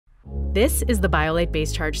This is the BioLite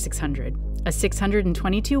BaseCharge 600, a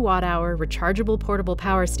 622 watt-hour rechargeable portable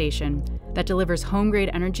power station that delivers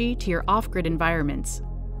home-grade energy to your off-grid environments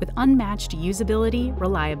with unmatched usability,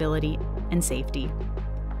 reliability, and safety.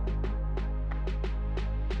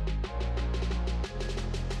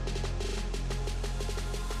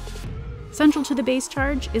 Central to the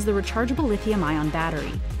BaseCharge is the rechargeable lithium-ion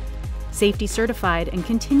battery. Safety certified and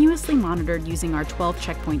continuously monitored using our 12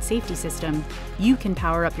 checkpoint safety system, you can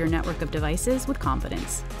power up your network of devices with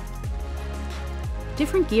confidence.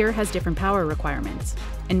 Different gear has different power requirements,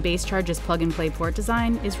 and BaseCharge's plug-and-play port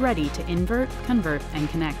design is ready to invert, convert, and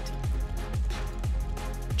connect.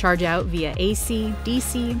 Charge out via AC,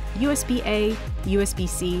 DC, USB-A,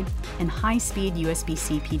 USB-C, and high-speed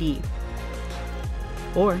USB-C PD.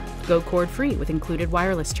 Or go cord-free with included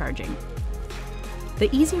wireless charging. The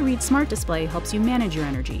Easy Read Smart Display helps you manage your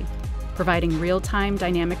energy, providing real-time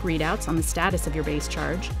dynamic readouts on the status of your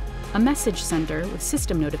BaseCharge, a message center with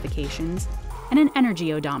system notifications, and an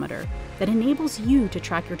energy odometer that enables you to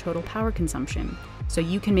track your total power consumption so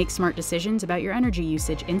you can make smart decisions about your energy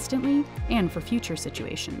usage instantly and for future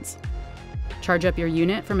situations. Charge up your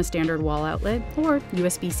unit from a standard wall outlet or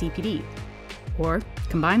USB-C PD, or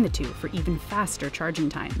combine the two for even faster charging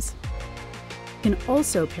times. You can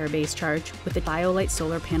also pair BaseCharge with the BioLite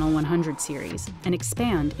Solar Panel 100 series and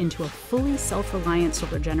expand into a fully self-reliant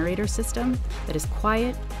solar generator system that is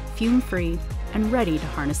quiet, fume-free, and ready to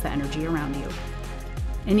harness the energy around you.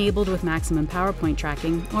 Enabled with maximum power point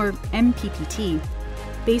tracking, or MPPT,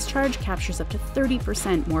 BaseCharge captures up to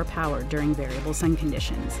 30% more power during variable sun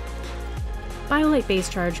conditions. BioLite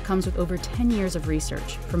BaseCharge comes with over 10 years of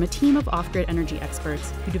research from a team of off-grid energy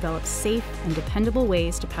experts who develop safe and dependable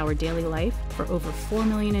ways to power daily life for over 4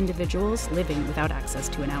 million individuals living without access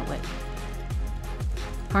to an outlet.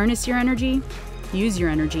 Harness your energy, use your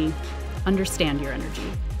energy, understand your energy.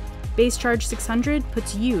 BaseCharge 600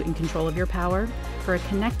 puts you in control of your power for a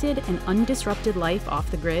connected and undisrupted life off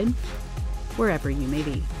the grid, wherever you may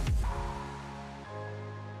be.